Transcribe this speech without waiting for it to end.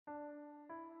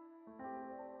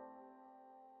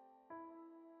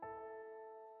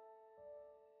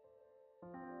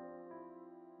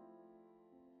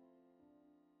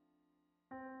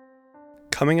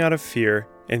Coming Out of Fear,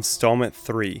 Installment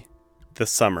 3, The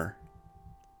Summer.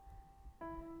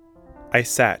 I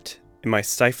sat in my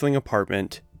stifling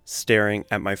apartment, staring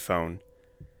at my phone.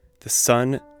 The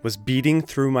sun was beating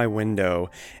through my window,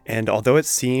 and although it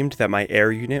seemed that my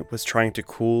air unit was trying to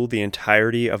cool the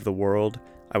entirety of the world,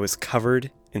 I was covered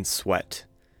in sweat.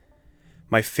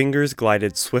 My fingers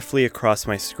glided swiftly across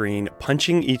my screen,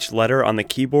 punching each letter on the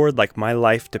keyboard like my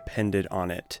life depended on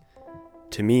it.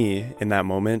 To me, in that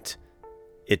moment,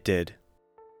 it did.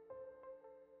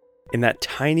 In that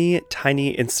tiny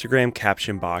Instagram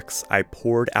caption box, I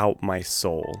poured out my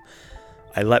soul.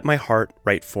 I let my heart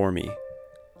write for me.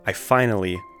 I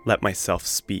finally let myself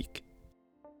speak.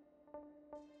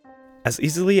 As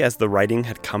easily as the writing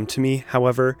had come to me,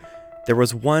 however, there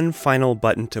was one final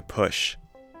button to push.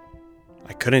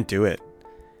 I couldn't do it.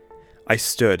 I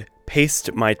stood,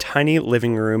 paced my tiny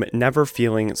living room, never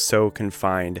feeling so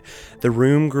confined. The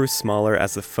room grew smaller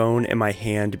as the phone in my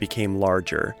hand became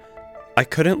larger. I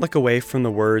couldn't look away from the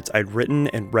words I'd written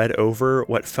and read over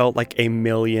what felt like a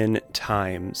million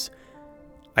times.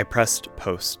 I pressed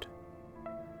post.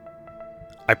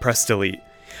 I pressed delete.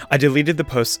 I deleted the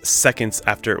post seconds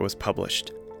after it was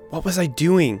published. What was I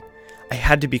doing? I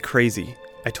had to be crazy,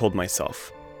 I told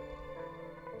myself.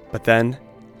 But then,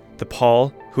 the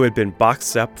Paul who had been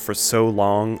boxed up for so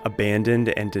long, abandoned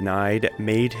and denied,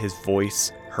 made his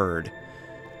voice heard.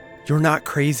 You're not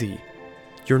crazy.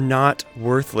 You're not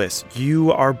worthless.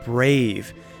 You are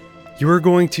brave. You are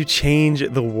going to change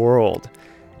the world.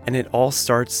 And it all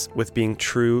starts with being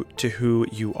true to who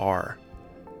you are.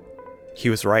 He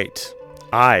was right.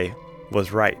 I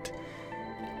was right.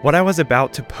 What I was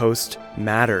about to post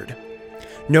mattered.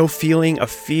 No feeling of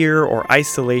fear or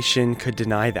isolation could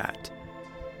deny that.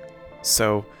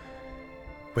 So,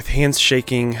 with hands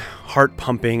shaking, heart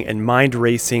pumping, and mind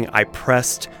racing, I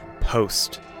pressed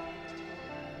post.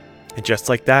 And just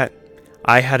like that,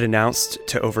 I had announced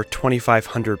to over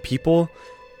 2,500 people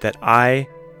that I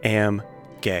am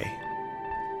gay.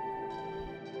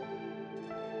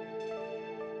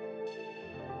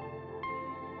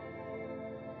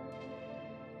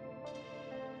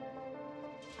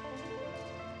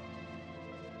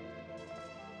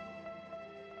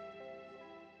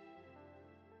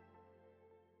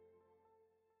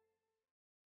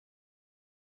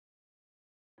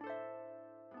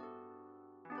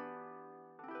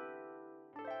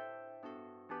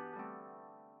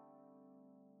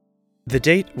 The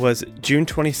date was June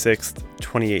 26th,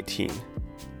 2018.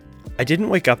 I didn't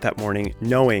wake up that morning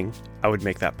knowing I would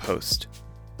make that post.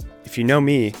 If you know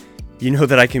me, you know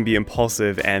that I can be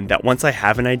impulsive and that once I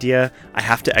have an idea, I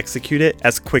have to execute it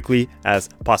as quickly as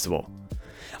possible.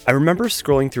 I remember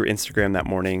scrolling through Instagram that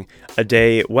morning, a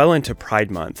day well into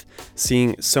Pride Month,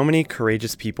 seeing so many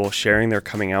courageous people sharing their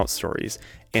coming out stories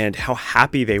and how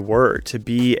happy they were to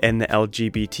be in the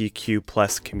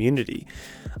LGBTQ+ community.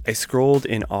 I scrolled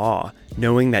in awe,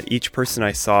 knowing that each person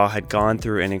I saw had gone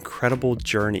through an incredible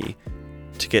journey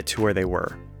to get to where they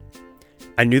were.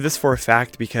 I knew this for a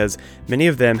fact because many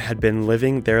of them had been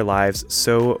living their lives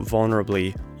so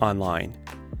vulnerably online.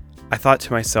 I thought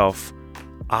to myself,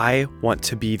 I want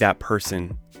to be that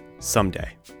person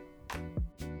someday.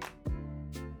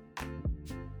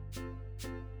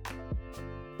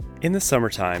 In the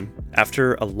summertime,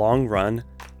 after a long run,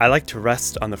 I like to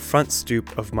rest on the front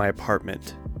stoop of my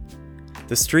apartment.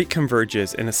 The street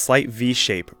converges in a slight V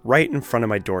shape right in front of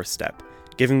my doorstep,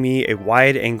 giving me a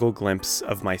wide-angle glimpse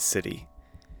of my city.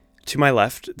 To my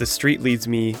left, the street leads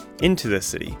me into the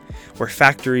city, where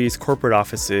factories, corporate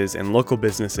offices, and local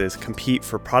businesses compete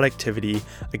for productivity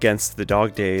against the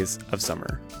dog days of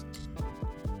summer.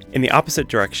 In the opposite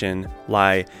direction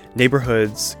lie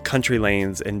neighborhoods, country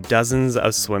lanes, and dozens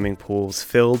of swimming pools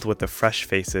filled with the fresh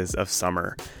faces of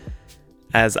summer.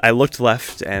 As I looked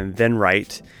left and then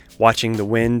right, watching the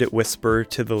wind whisper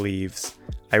to the leaves,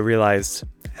 I realized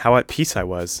how at peace I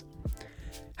was.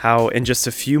 How in just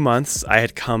a few months I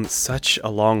had come such a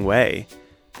long way.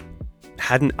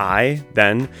 Hadn't I,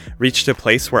 then, reached a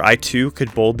place where I too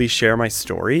could boldly share my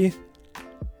story?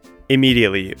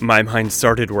 Immediately, my mind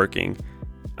started working.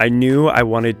 I knew I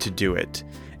wanted to do it,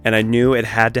 and I knew it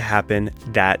had to happen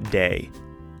that day.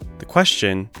 The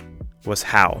question was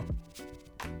how.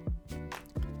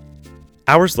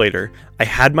 Hours later, I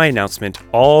had my announcement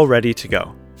all ready to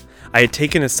go. I had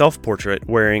taken a self-portrait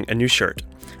wearing a new shirt,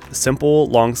 a simple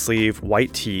long-sleeve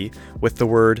white tee with the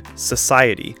word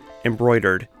Society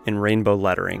embroidered in rainbow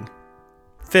lettering.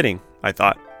 Fitting, I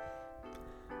thought.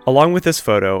 Along with this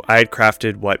photo, I had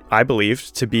crafted what I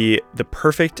believed to be the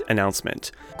perfect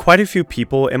announcement. Quite a few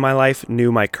people in my life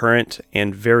knew my current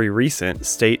and very recent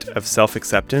state of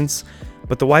self-acceptance,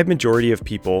 but the wide majority of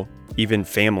people even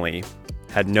family,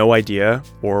 had no idea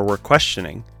or were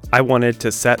questioning. I wanted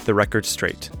to set the record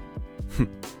straight.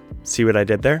 See what I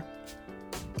did there?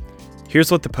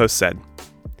 Here's what the post said.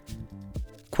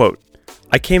 Quote,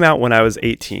 I came out when I was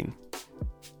 18.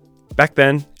 Back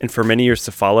then, and for many years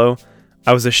to follow,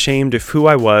 I was ashamed of who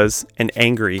I was and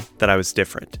angry that I was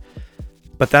different.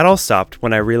 But that all stopped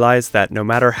when I realized that no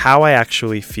matter how I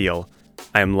actually feel,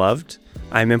 I am loved,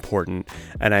 I am important,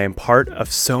 and I am part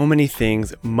of so many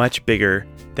things much bigger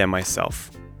than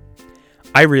myself.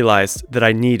 I realized that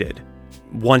I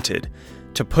wanted,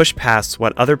 to push past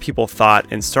what other people thought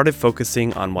and started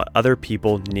focusing on what other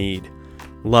people need.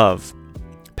 Love,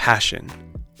 passion,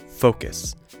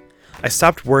 focus. I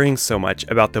stopped worrying so much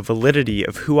about the validity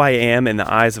of who I am in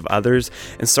the eyes of others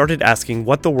and started asking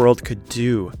what the world could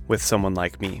do with someone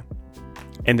like me.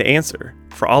 And the answer,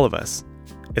 for all of us,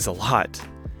 is a lot.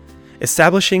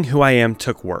 Establishing who I am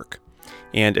took work,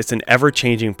 and it's an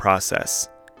ever-changing process.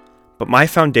 But my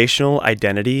foundational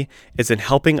identity is in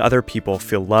helping other people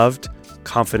feel loved,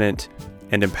 confident,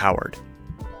 and empowered.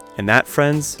 And that,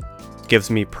 friends, gives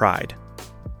me pride.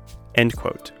 End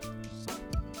quote.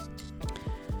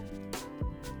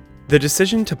 The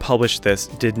decision to publish this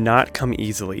did not come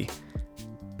easily.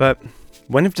 But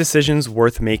when have decisions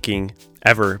worth making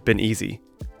ever been easy?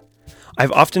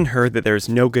 I've often heard that there's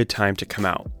no good time to come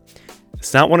out.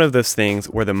 It's not one of those things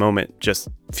where the moment just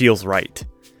feels right.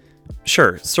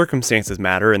 Sure, circumstances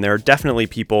matter, and there are definitely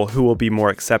people who will be more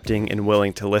accepting and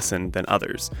willing to listen than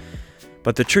others.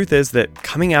 But the truth is that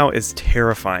coming out is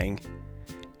terrifying.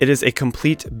 It is a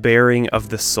complete baring of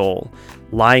the soul,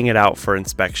 lying it out for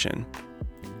inspection.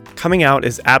 Coming out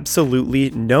is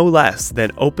absolutely no less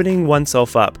than opening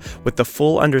oneself up with the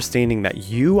full understanding that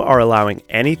you are allowing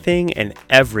anything and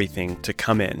everything to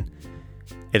come in.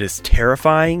 It is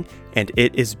terrifying and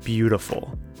it is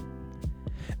beautiful.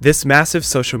 This massive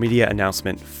social media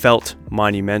announcement felt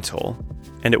monumental,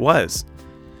 and it was.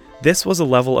 This was a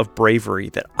level of bravery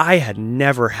that I had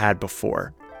never had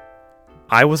before.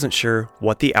 I wasn't sure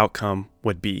what the outcome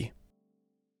would be.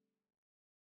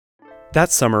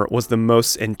 That summer was the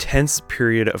most intense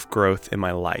period of growth in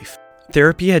my life.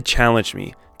 Therapy had challenged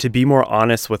me to be more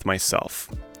honest with myself.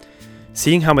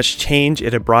 Seeing how much change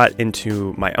it had brought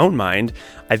into my own mind,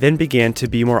 I then began to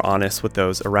be more honest with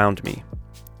those around me.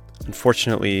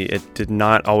 Unfortunately, it did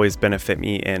not always benefit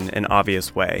me in an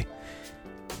obvious way.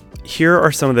 Here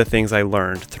are some of the things I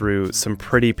learned through some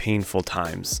pretty painful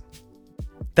times.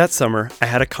 That summer, I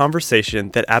had a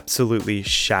conversation that absolutely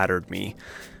shattered me,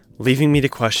 leaving me to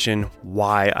question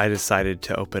why I decided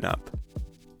to open up.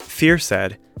 Fear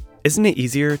said, "Isn't it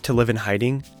easier to live in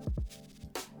hiding?"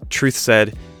 Truth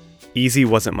said, "Easy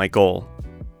wasn't my goal.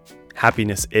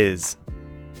 Happiness is."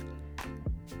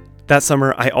 That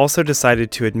summer, I also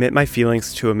decided to admit my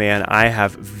feelings to a man I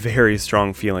have very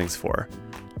strong feelings for.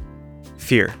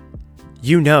 Fear,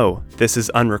 you know this is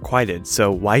unrequited,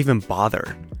 so why even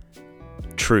bother?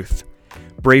 Truth,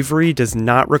 bravery does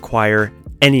not require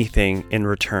anything in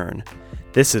return.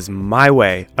 This is my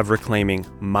way of reclaiming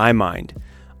my mind.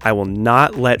 I will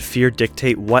not let fear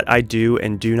dictate what I do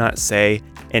and do not say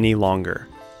any longer.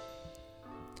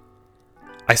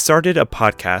 I started a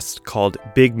podcast called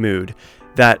Big Mood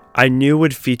that I knew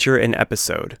would feature an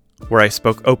episode where I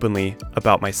spoke openly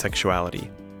about my sexuality.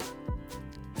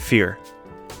 Fear,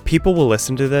 people will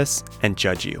listen to this and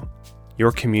judge you.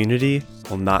 Your community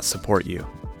will not support you.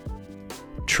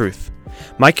 Truth,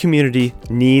 my community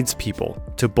needs people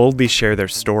to boldly share their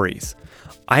stories.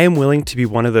 I am willing to be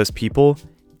one of those people,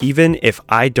 even if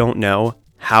I don't know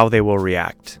how they will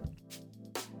react.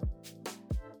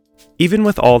 Even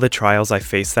with all the trials I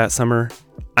faced that summer,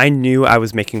 I knew I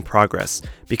was making progress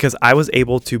because I was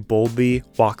able to boldly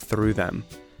walk through them.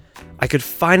 I could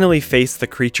finally face the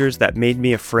creatures that made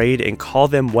me afraid and call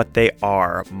them what they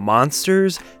are,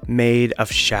 monsters made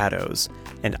of shadows,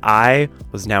 and I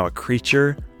was now a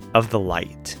creature of the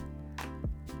light.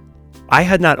 I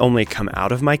had not only come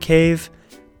out of my cave,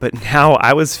 but now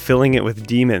I was filling it with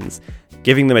demons,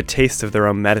 giving them a taste of their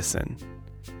own medicine.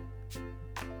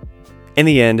 In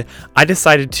the end, I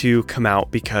decided to come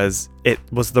out because it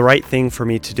was the right thing for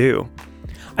me to do.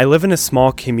 I live in a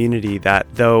small community that,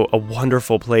 though a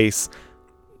wonderful place,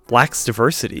 lacks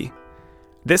diversity.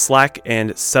 This lack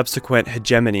and subsequent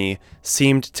hegemony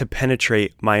seemed to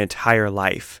penetrate my entire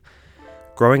life.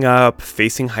 Growing up,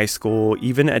 facing high school,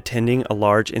 even attending a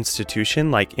large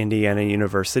institution like Indiana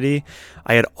University,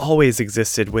 I had always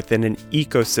existed within an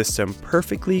ecosystem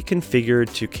perfectly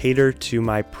configured to cater to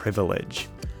my privilege.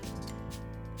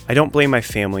 I don't blame my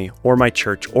family or my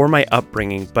church or my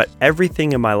upbringing, but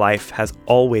everything in my life has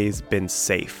always been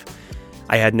safe.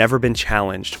 I had never been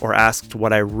challenged or asked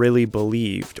what I really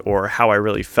believed or how I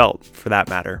really felt, for that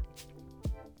matter.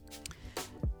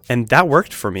 And that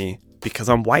worked for me because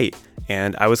I'm white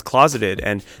and I was closeted,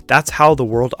 and that's how the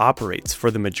world operates for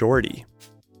the majority.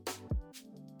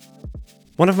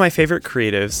 One of my favorite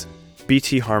creatives,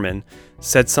 B.T. Harmon,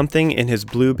 said something in his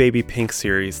Blue Baby Pink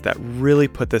series that really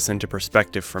put this into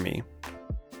perspective for me.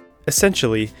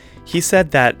 Essentially, he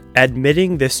said that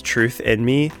admitting this truth in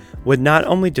me would not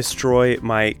only destroy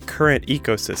my current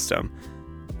ecosystem,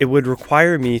 it would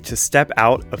require me to step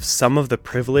out of some of the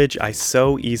privilege I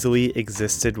so easily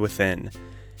existed within.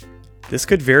 This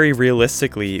could very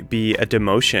realistically be a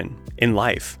demotion in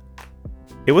life.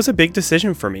 It was a big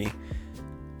decision for me.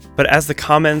 But as the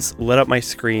comments lit up my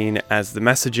screen, as the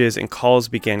messages and calls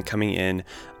began coming in,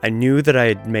 I knew that I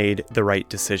had made the right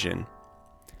decision.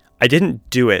 I didn't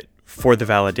do it for the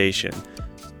validation,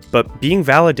 but being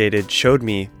validated showed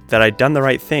me that I'd done the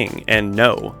right thing, and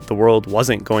no, the world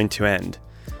wasn't going to end.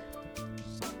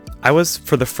 I was,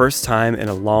 for the first time in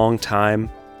a long time,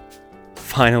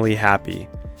 finally happy.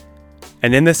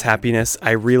 And in this happiness,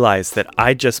 I realized that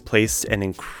I just placed an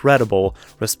incredible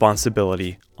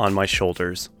responsibility on my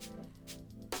shoulders.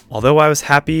 Although I was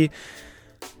happy,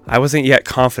 I wasn't yet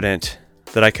confident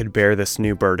that I could bear this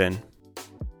new burden.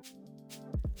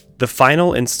 The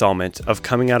final installment of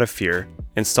Coming Out of Fear,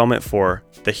 installment 4,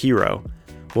 The Hero,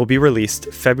 will be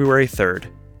released February 3rd.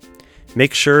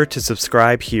 Make sure to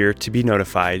subscribe here to be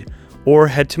notified, or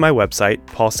head to my website,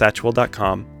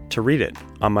 paulsatchwell.com, to read it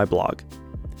on my blog.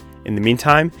 In the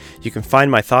meantime, you can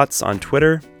find my thoughts on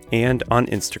Twitter and on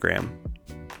Instagram.